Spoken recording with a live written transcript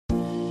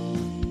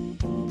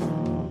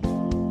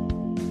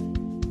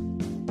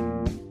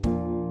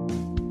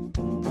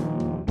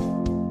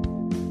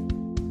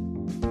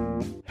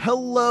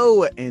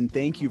Hello, and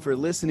thank you for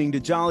listening to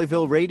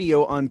Jollyville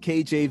Radio on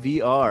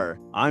KJVR.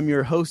 I'm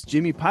your host,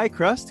 Jimmy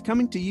Piecrust,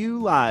 coming to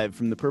you live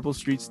from the Purple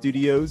Street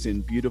Studios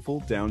in beautiful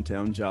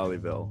downtown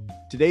Jollyville.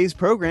 Today's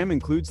program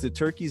includes the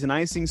Turkeys and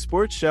Icing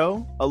Sports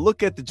Show, a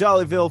look at the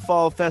Jollyville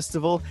Fall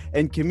Festival,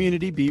 and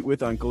Community Beat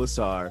with Uncle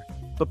Asar.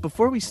 But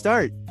before we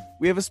start,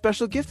 we have a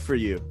special gift for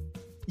you.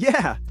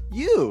 Yeah,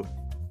 you!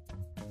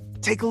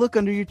 Take a look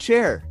under your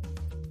chair.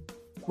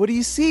 What do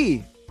you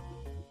see?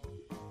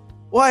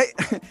 Why,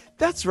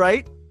 that's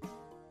right.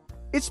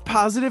 It's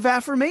positive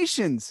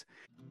affirmations.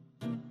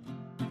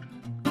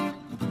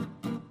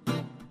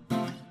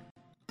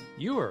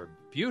 You are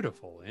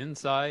beautiful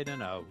inside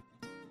and out.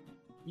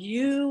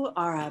 You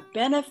are a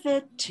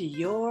benefit to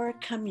your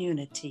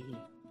community.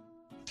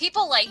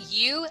 People like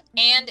you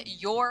and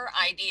your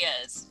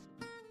ideas.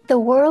 The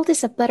world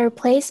is a better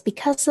place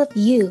because of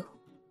you.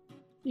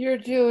 You're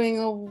doing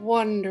a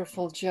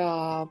wonderful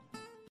job.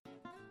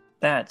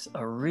 That's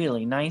a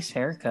really nice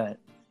haircut.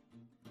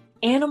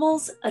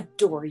 Animals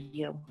adore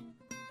you.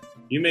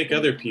 You make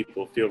other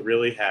people feel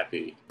really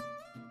happy.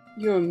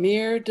 Your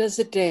mirror does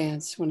a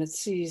dance when it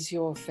sees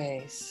your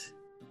face.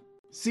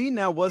 See,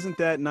 now wasn't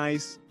that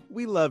nice?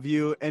 We love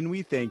you, and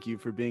we thank you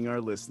for being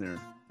our listener.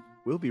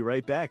 We'll be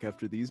right back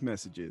after these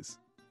messages.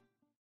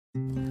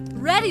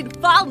 Ready to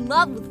fall in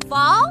love with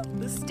fall?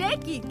 The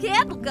Stanky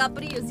Candle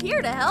Company is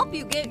here to help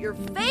you get your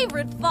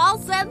favorite fall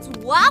scents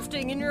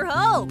wafting in your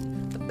home.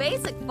 The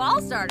basic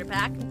fall starter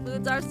pack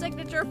includes our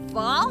signature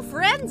Fall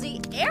Frenzy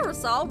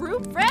aerosol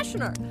room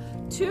freshener,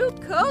 2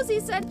 cozy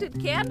scented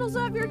candles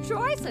of your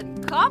choice,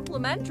 and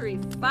complimentary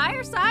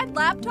fireside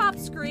laptop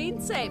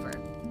screensaver.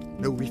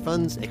 No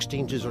refunds,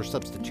 exchanges, or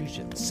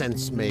substitutions.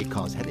 Scents may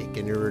cause headache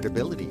and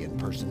irritability in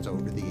persons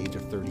over the age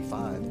of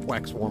 35.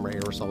 Wax Warmer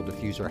Aerosol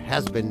Diffuser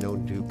has been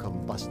known to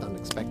combust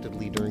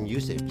unexpectedly during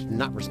usage.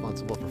 Not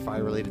responsible for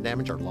fire-related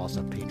damage or loss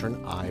of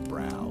patron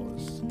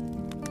eyebrows.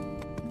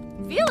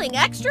 Feeling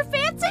extra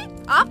fancy?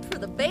 Opt for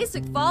the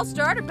basic Fall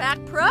Starter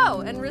Pack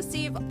Pro and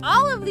receive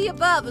all of the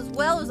above, as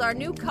well as our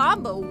new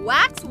combo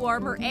Wax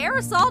Warmer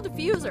Aerosol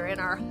Diffuser and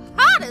our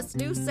hottest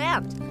new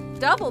scent,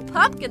 Double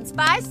Pumpkin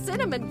Spice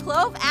Cinnamon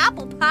Clove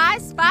Apple Pie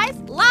Spice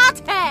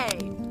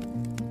Latte.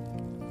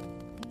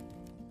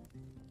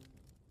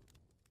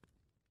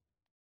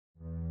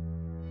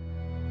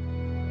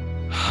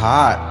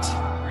 Hot,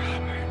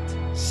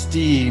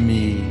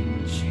 steamy,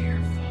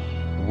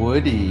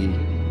 woody.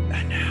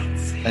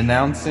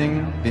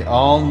 Announcing the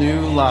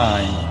all-new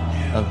line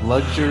of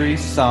luxury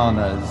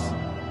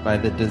saunas by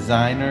the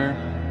designer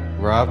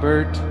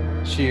Robert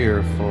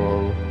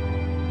Cheerful.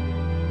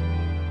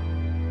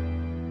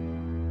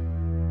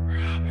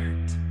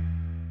 Robert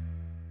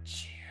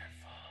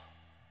Cheerful.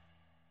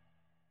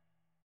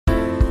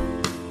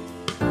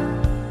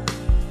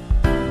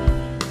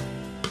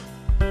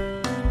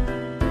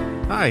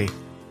 Hi,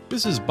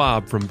 this is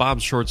Bob from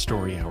Bob's Short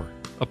Story Hour,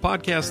 a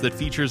podcast that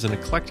features an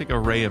eclectic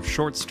array of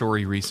short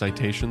story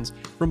recitations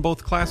from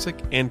both classic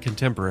and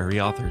contemporary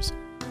authors,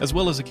 as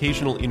well as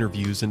occasional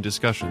interviews and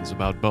discussions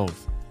about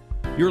both.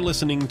 You're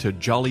listening to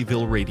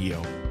Jollyville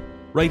Radio,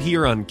 right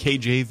here on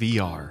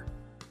KJVR.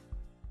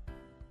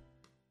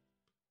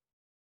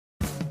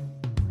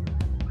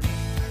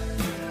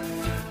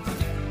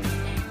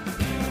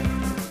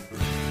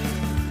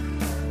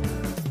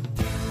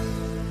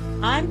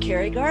 I'm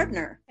Carrie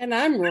Gardner. And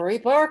I'm Rory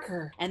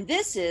Barker. And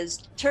this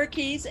is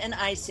Turkeys and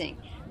Icing,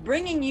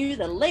 bringing you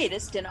the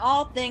latest in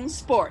all things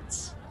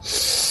sports.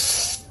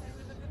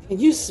 Can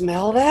you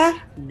smell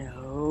that?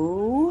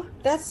 No.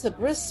 That's the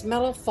brisk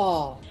smell of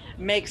fall.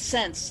 Makes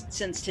sense,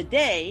 since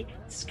today,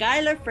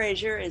 Skylar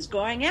Frazier is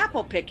going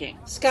apple picking.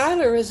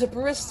 Skylar is a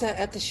barista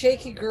at the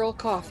Shaky Girl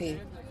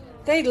Coffee.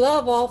 They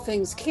love all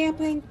things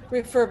camping,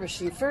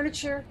 refurbishing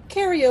furniture,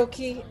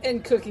 karaoke,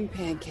 and cooking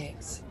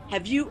pancakes.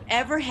 Have you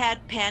ever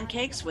had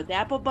pancakes with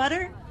apple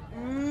butter?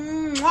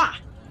 Mwah!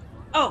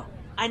 Oh,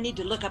 I need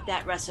to look up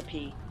that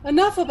recipe.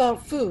 Enough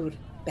about food.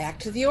 Back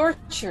to the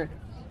orchard.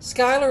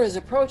 Skylar is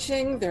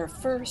approaching their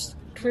first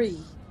tree.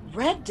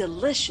 Red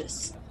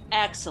Delicious.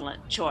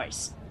 Excellent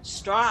choice.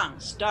 Strong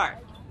start.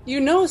 You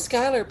know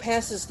Skylar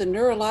passes the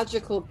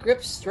neurological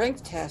grip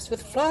strength test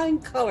with flying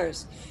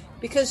colors,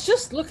 because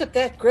just look at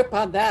that grip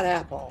on that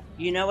apple.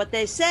 You know what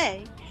they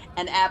say,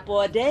 an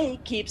apple a day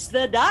keeps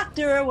the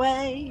doctor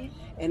away.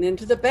 And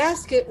into the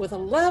basket with a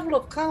level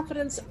of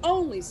confidence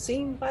only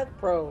seen by the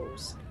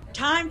pros.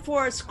 Time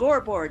for a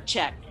scoreboard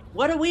check.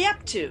 What are we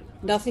up to?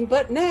 Nothing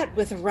but net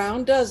with a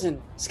round dozen.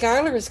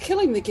 Skylar is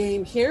killing the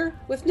game here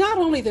with not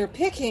only their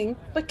picking,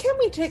 but can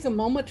we take a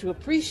moment to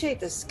appreciate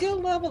the skill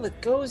level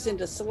that goes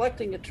into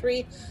selecting a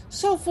tree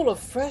so full of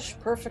fresh,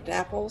 perfect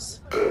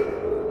apples?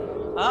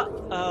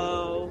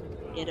 Uh-oh.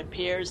 It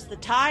appears the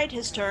tide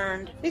has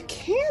turned. It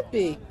can't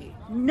be.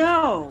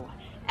 No.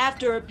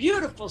 After a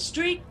beautiful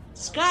streak,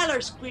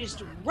 Skylar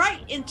squeezed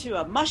right into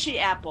a mushy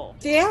apple.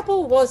 The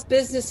apple was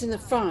business in the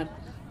front,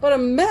 but a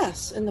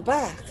mess in the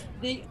back.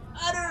 The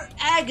utter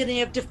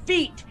agony of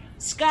defeat.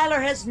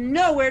 Skylar has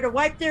nowhere to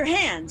wipe their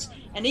hands,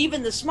 and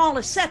even the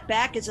smallest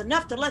setback is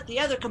enough to let the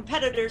other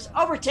competitors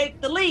overtake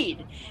the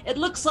lead. It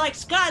looks like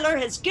Skylar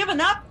has given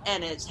up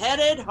and is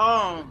headed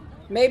home.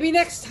 Maybe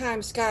next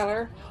time,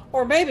 Skylar.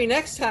 Or maybe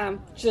next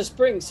time, just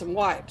bring some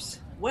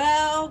wipes.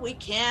 Well, we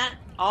can't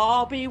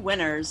all be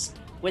winners.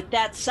 With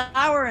that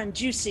sour and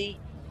juicy,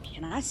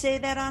 can I say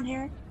that on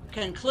here?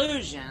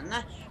 Conclusion,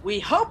 we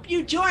hope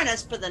you join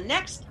us for the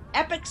next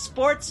epic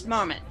sports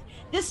moment.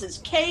 This is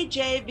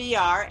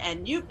KJVR,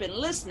 and you've been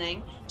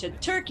listening to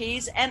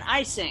Turkeys and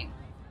Icing.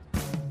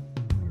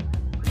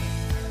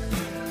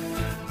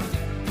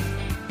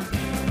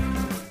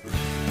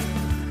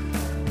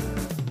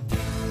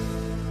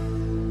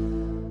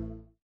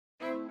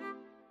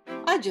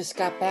 I just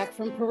got back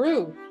from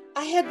Peru.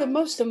 I had the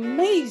most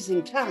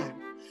amazing time.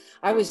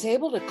 I was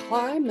able to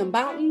climb the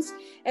mountains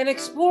and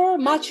explore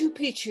Machu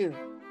Picchu.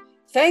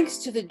 Thanks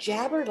to the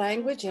Jabber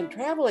Language and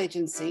Travel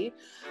Agency,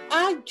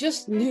 I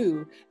just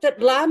knew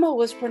that Lima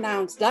was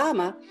pronounced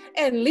Dama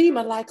and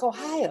Lima like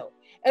Ohio,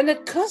 and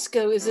that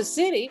Cusco is a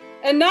city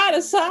and not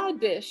a side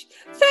dish.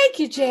 Thank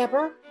you,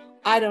 Jabber.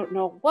 I don't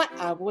know what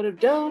I would have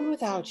done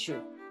without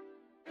you.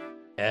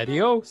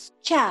 Adios.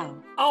 Ciao.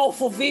 Auf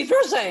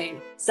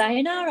Wiedersehen.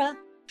 Sayonara.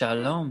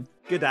 Shalom.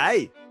 Good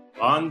day.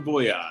 Bon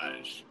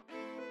voyage.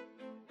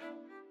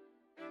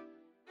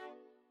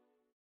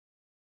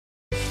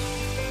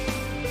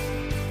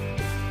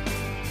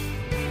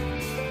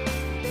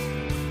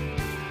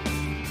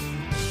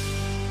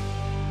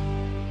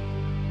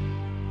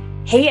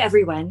 Hey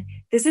everyone,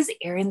 this is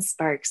Erin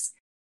Sparks,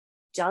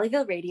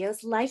 Jollyville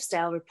Radio's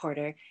lifestyle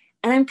reporter,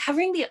 and I'm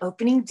covering the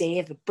opening day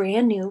of a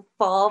brand new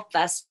fall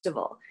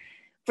festival.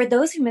 For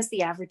those who missed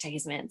the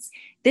advertisements,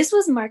 this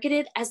was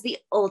marketed as the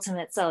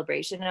ultimate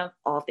celebration of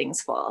all things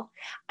fall.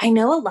 I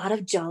know a lot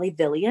of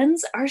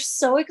Jollyvillians are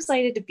so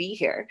excited to be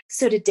here,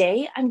 so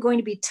today I'm going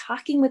to be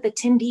talking with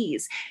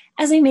attendees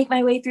as I make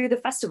my way through the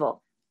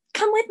festival.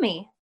 Come with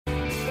me.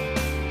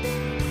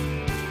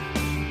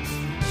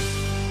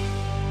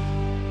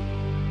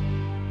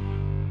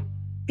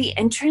 The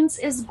entrance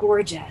is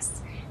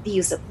gorgeous. The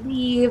use of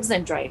leaves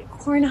and dried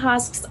corn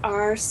husks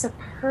are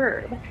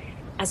superb.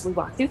 As we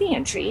walk through the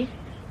entry,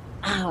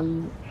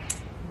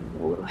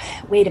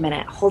 wait a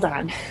minute, hold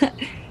on.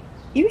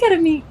 You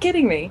gotta be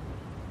kidding me.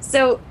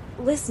 So,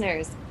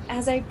 listeners,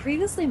 as I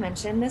previously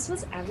mentioned, this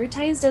was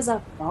advertised as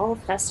a fall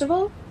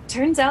festival.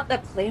 Turns out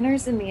that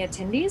planners and the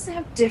attendees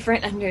have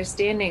different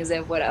understandings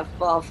of what a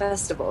fall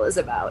festival is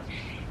about.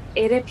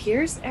 It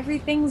appears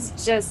everything's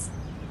just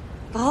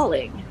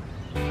falling.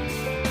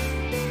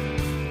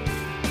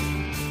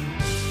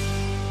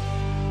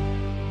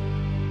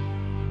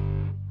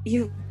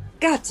 You've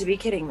got to be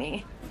kidding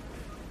me.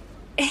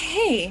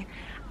 Hey,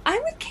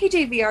 I'm with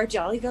KJVR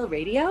Jollyville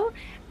Radio.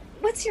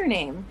 What's your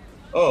name?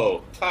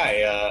 Oh,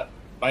 hi.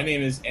 My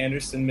name is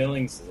Anderson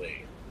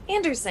Millingsley.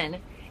 Anderson,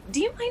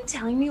 do you mind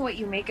telling me what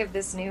you make of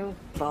this new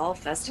fall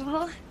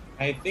festival?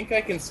 I think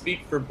I can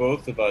speak for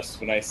both of us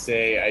when I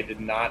say I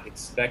did not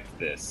expect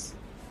this.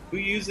 Who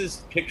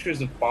uses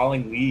pictures of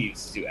falling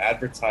leaves to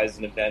advertise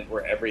an event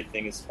where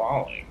everything is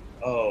falling?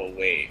 Oh,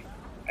 wait.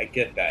 I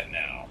get that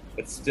now.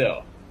 But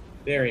still,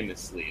 very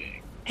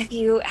misleading. Have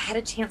you had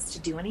a chance to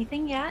do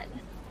anything yet?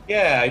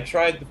 Yeah, I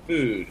tried the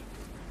food.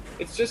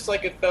 It's just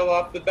like it fell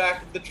off the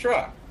back of the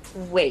truck.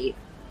 Wait,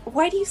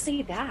 why do you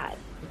say that?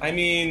 I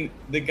mean,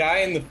 the guy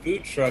in the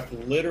food truck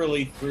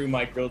literally threw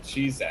my grilled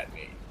cheese at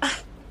me.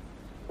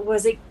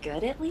 Was it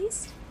good at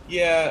least?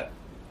 Yeah,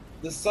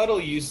 the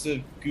subtle use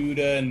of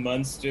Gouda and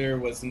Munster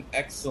was an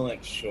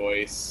excellent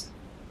choice.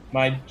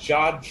 My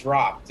jaw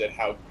dropped at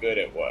how good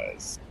it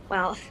was.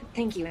 Well,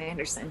 thank you,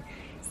 Anderson.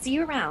 See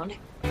you around.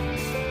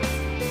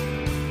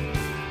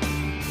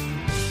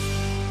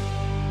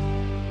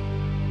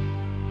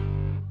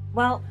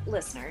 Well,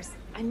 listeners,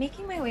 I'm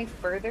making my way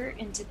further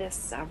into this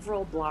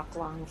several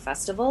block-long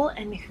festival,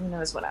 and who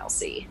knows what I'll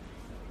see.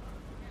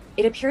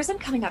 It appears I'm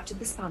coming up to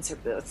the sponsor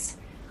booths.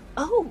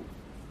 Oh,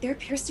 there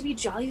appears to be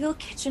Jollyville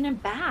Kitchen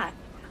and Bath.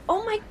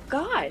 Oh my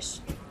gosh,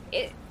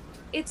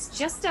 it's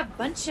just a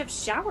bunch of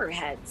shower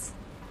heads.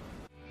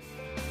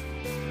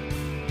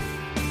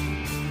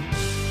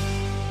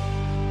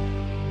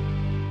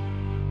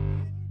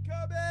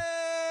 Incoming!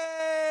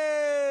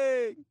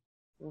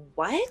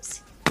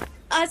 What?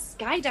 A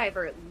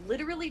skydiver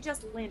literally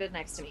just landed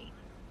next to me.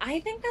 I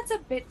think that's a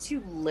bit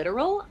too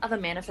literal of a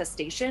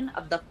manifestation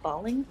of the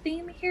falling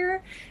theme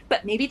here,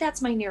 but maybe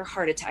that's my near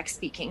heart attack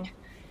speaking.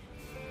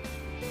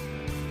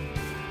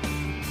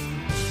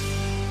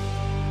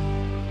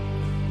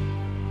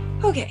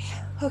 Okay.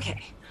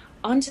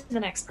 On to the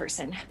next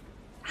person.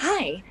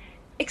 Hi,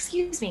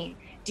 excuse me.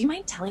 Do you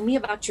mind telling me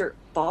about your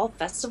fall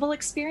festival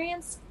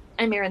experience?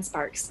 I'm Erin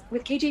Sparks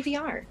with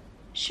KJVR.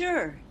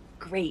 Sure.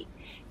 Great.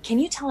 Can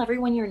you tell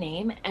everyone your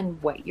name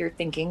and what you're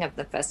thinking of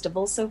the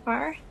festival so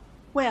far?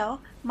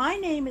 Well, my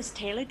name is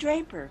Taylor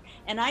Draper,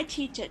 and I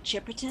teach at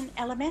Chipperton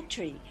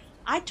Elementary.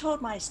 I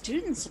told my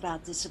students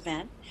about this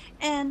event,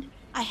 and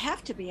I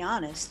have to be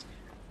honest,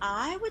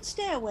 I would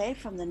stay away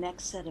from the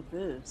next set of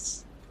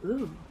booths.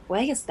 Ooh,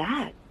 why is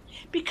that?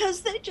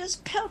 because they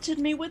just pelted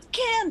me with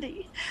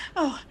candy.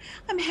 Oh,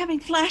 I'm having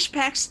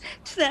flashbacks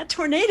to that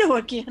tornado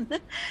again.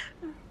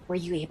 Were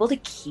you able to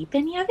keep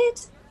any of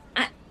it?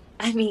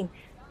 I mean,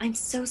 I'm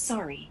so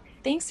sorry.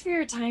 Thanks for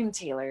your time,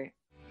 Taylor.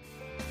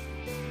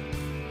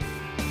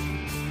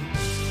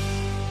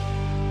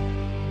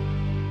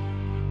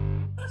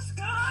 The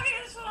sky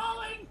is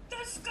falling!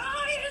 The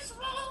sky is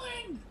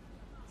falling!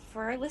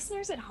 For our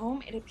listeners at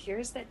home, it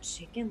appears that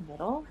Chicken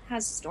Little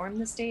has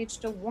stormed the stage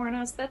to warn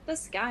us that the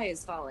sky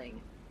is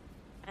falling.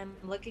 I'm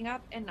looking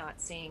up and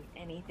not seeing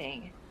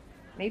anything.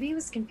 Maybe he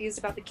was confused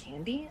about the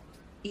candy?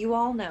 You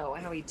all know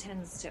how he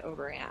tends to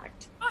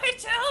overreact. I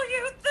tell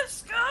you, the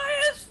sky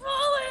is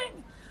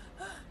falling!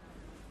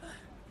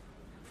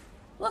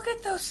 Look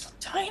at those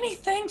tiny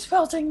things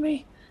pelting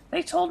me.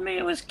 They told me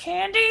it was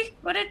candy,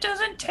 but it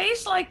doesn't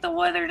taste like the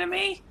weather to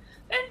me.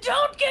 And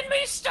don't get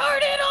me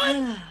started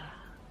on...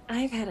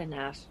 I've had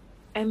enough.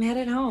 I'm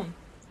headed home.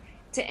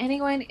 To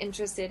anyone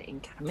interested in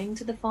coming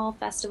to the Fall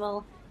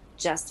Festival,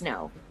 just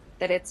know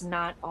that it's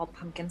not all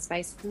pumpkin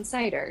spice and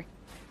cider.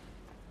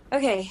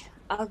 Okay,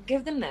 I'll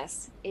give them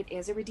this. It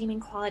is a redeeming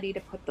quality to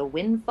put the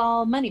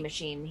windfall money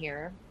machine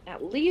here.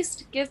 At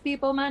least give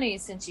people money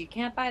since you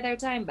can't buy their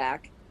time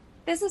back.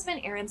 This has been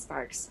Erin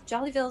Sparks,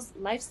 Jollyville's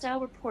lifestyle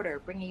reporter,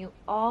 bringing you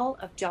all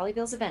of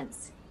Jollyville's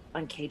events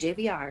on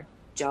KJVR,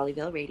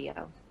 Jollyville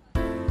Radio.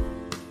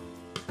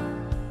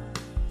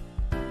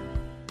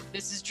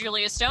 This is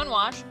Julia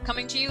Stonewash,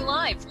 coming to you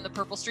live from the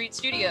Purple Street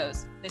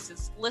Studios. This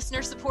is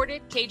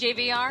listener-supported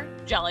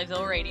KJVR,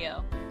 Jollyville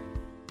Radio.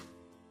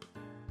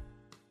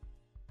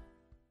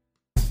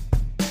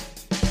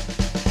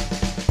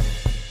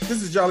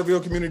 This is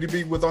Jollyville Community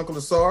Beat with Uncle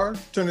Asar,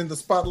 turning the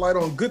spotlight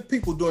on good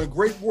people doing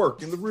great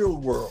work in the real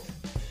world.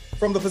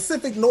 From the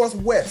Pacific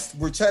Northwest,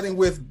 we're chatting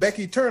with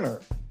Becky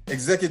Turner,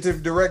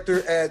 Executive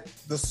Director at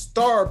the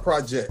STAR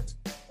Project,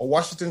 a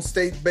Washington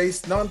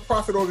State-based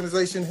nonprofit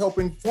organization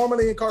helping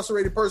formerly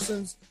incarcerated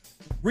persons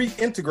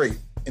reintegrate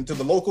into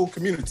the local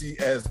community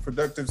as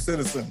productive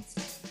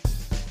citizens.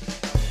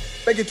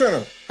 Becky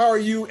Turner, how are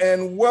you,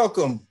 and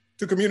welcome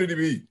to Community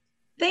Beat.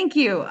 Thank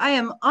you. I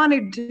am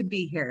honored to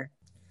be here.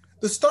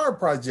 The STAR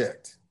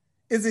Project,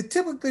 is it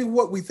typically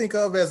what we think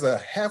of as a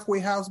halfway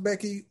house,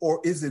 Becky, or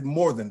is it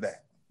more than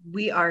that?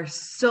 We are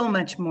so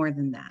much more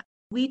than that.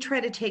 We try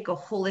to take a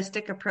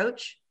holistic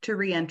approach to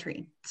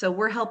reentry. So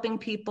we're helping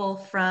people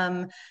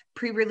from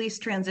pre-release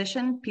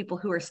transition, people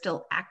who are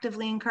still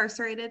actively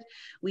incarcerated.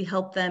 We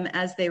help them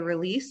as they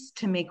release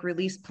to make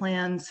release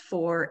plans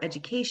for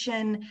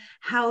education,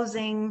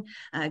 housing,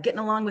 getting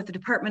along with the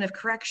Department of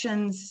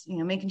Corrections,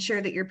 making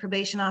sure that your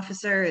probation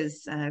officer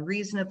is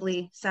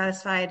reasonably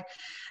satisfied.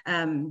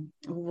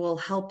 We'll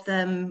help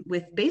them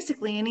with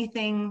basically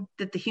anything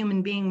that the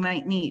human being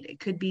might need.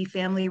 It could be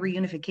family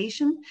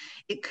reunification.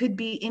 It could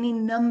be any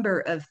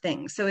number of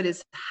things. So it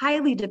is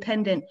highly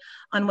dependent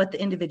on what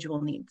the individual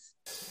needs.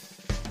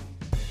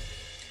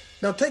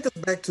 Now take us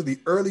back to the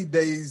early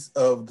days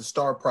of the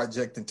STAR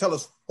Project and tell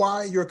us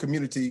why your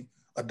community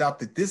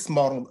adopted this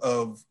model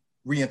of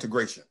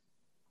reintegration.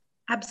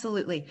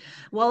 Absolutely.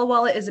 Walla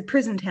Walla is a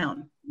prison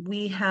town.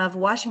 We have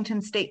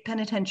Washington State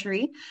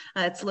Penitentiary.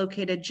 It's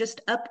located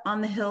just up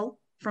on the hill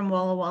from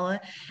Walla Walla.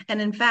 And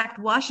in fact,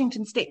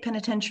 Washington State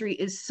Penitentiary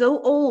is so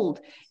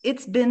old,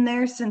 it's been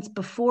there since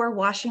before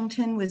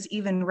Washington was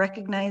even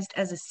recognized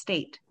as a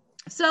state.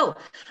 So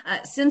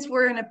since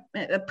we're in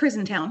a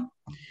prison town,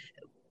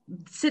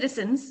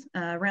 citizens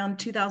around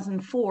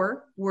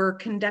 2004 were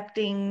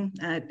conducting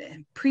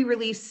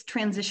pre-release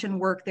transition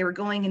work. They were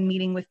going and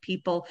meeting with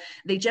people.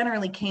 They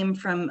generally came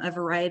from a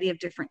variety of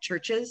different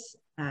churches.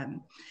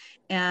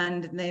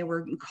 And they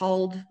were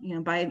called,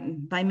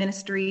 by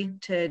ministry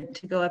to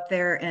go up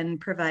there and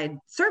provide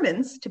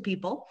sermons to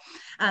people.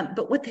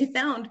 But what they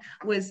found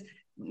was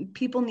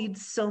people need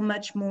so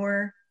much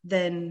more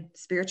than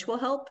spiritual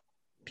help.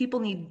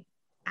 People need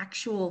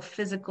actual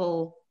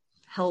physical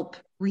help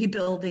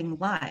rebuilding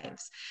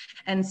lives.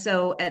 And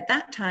so at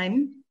that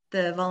time,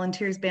 the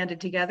volunteers banded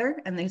together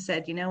and they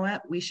said, you know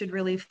what, we should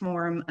really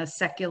form a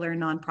secular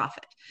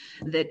nonprofit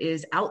that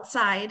is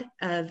outside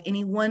of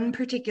any one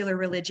particular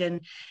religion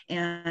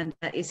and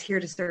is here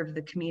to serve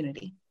the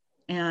community.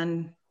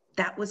 And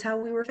that was how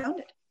we were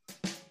founded.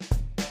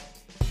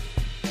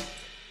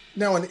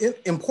 Now, an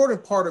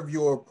important part of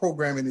your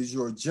programming is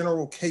your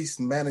general case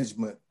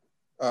management.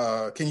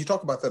 Can you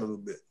talk about that a little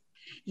bit?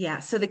 Yeah,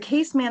 so the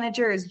case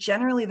manager is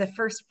generally the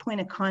first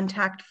point of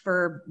contact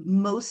for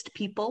most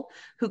people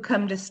who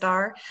come to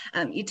STAR.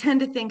 You tend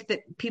to think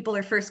that people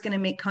are first going to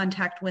make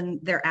contact when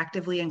they're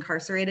actively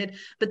incarcerated,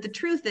 but the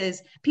truth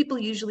is people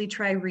usually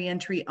try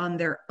reentry on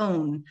their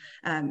own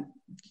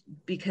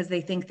because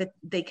they think that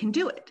they can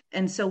do it.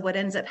 And so what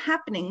ends up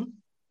happening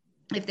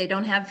If they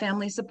don't have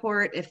family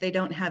support, if they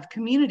don't have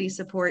community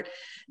support,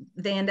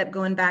 they end up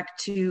going back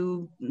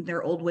to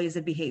their old ways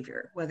of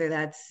behavior, whether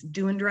that's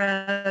doing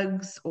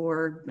drugs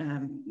or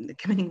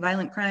committing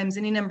violent crimes,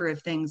 any number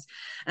of things.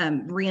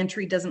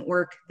 Reentry doesn't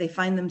work. They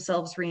find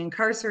themselves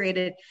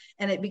reincarcerated,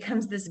 and it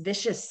becomes this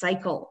vicious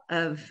cycle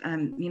of,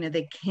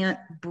 they can't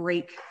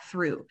break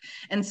through.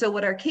 And so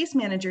what our case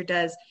manager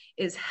does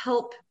is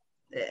help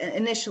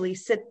initially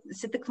sit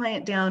the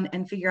client down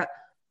and figure out,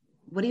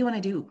 what do you want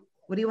to do?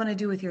 What do you want to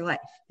do with your life?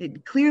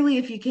 Clearly,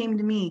 if you came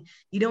to me,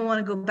 you don't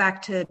want to go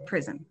back to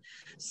prison.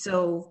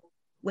 So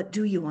what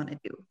do you want to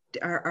do?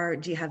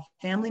 Do you have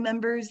family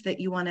members that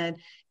you want to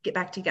get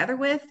back together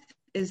with?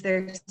 Is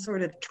there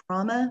sort of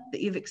trauma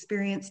that you've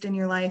experienced in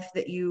your life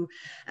that you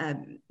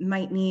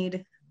might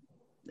need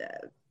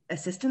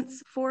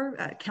assistance for,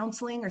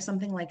 counseling or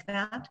something like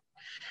that?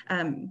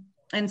 And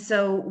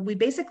so we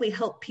basically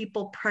help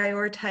people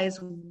prioritize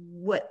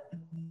what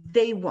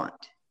they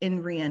want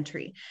in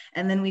reentry.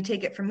 And then we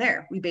take it from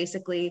there. We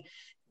basically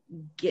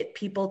get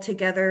people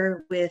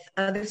together with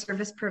other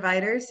service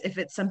providers if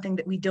it's something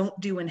that we don't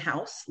do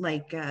in-house,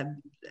 like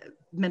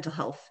mental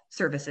health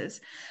services,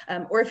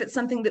 or if it's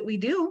something that we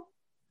do,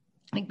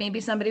 like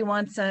maybe somebody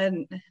wants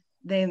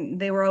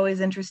they were always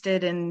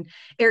interested in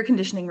air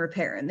conditioning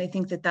repair, and they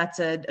think that that's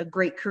a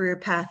great career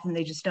path, and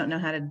they just don't know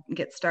how to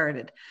get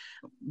started.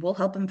 We'll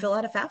help them fill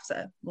out a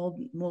FAFSA.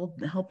 We'll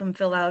help them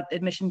fill out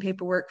admission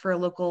paperwork for a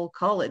local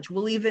college.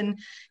 We'll even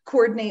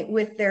coordinate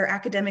with their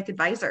academic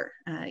advisor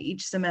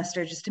each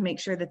semester just to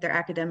make sure that they're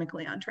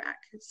academically on track.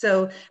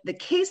 So the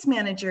case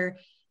manager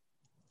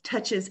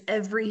touches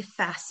every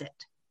facet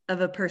of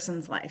a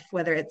person's life,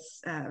 whether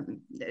it's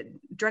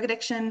drug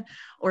addiction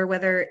or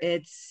whether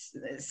it's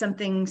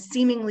something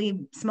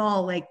seemingly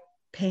small like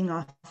paying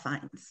off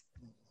fines.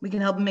 We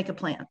can help them make a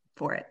plan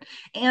for it.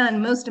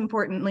 And most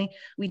importantly,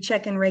 we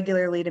check in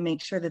regularly to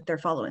make sure that they're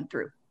following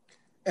through.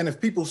 And if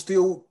people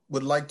still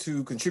would like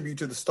to contribute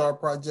to the STAR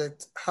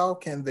project, how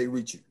can they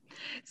reach you?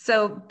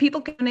 So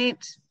people can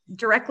donate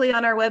directly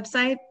on our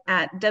website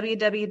at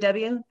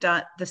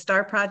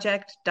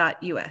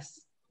www.thestarproject.us.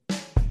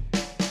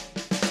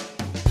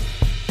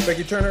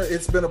 Becky Turner,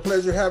 it's been a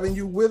pleasure having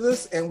you with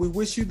us, and we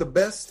wish you the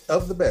best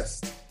of the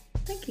best.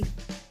 Thank you.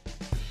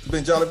 It's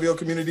been Jollyville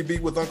Community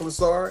Beat with Uncle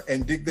Asar,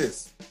 and dig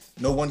this.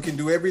 No one can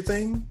do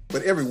everything,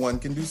 but everyone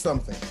can do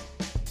something.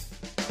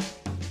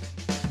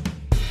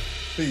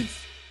 Peace.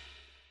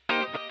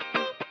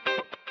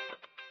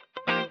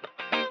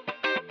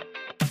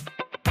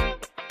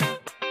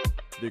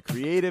 The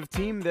creative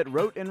team that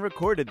wrote and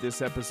recorded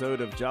this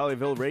episode of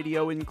Jollyville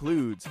Radio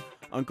includes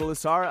Uncle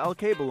Asar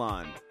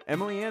Al-Kabelan,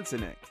 Emily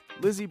Ansonik,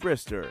 Lizzie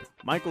Brister,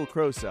 Michael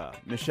Crosa,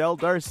 Michelle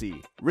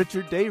Darcy,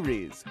 Richard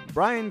Dayries,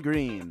 Brian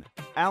Green,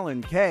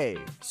 Alan Kay,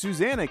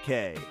 Susanna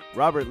Kay,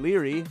 Robert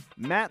Leary,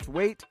 Matt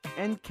Waite,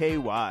 and Kay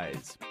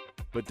Wise.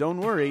 But don't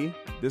worry,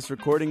 this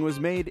recording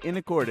was made in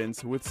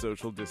accordance with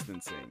social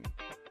distancing.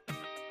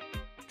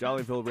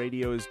 Jollyville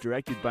Radio is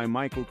directed by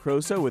Michael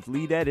Crosa with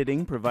lead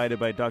editing provided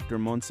by Dr.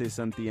 Montse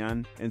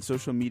Santillan and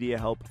social media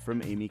help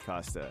from Amy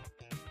Costa.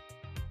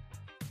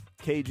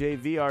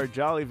 KJVR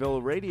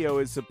Jollyville Radio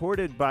is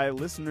supported by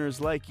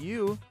listeners like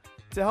you.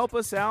 To help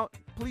us out,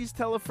 please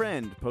tell a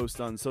friend, post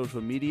on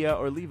social media,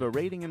 or leave a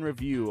rating and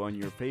review on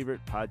your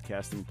favorite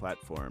podcasting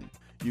platform.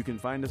 You can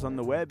find us on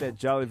the web at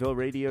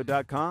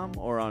jollyvilleradio.com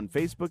or on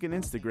Facebook and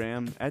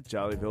Instagram at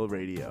Jollyville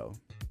Radio.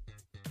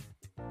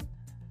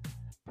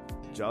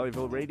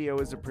 Jollyville Radio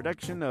is a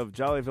production of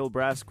Jollyville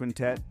Brass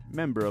Quintet,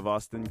 member of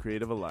Austin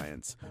Creative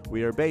Alliance.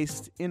 We are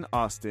based in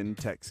Austin,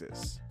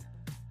 Texas.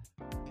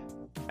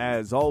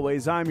 As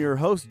always, I'm your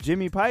host,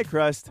 Jimmy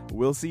Piecrust.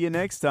 We'll see you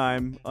next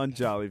time on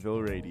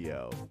Jollyville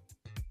Radio.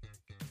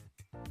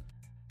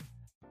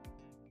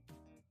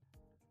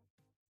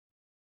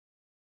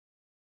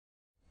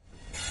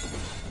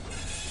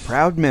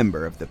 Proud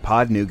member of the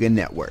Podnuga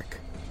Network.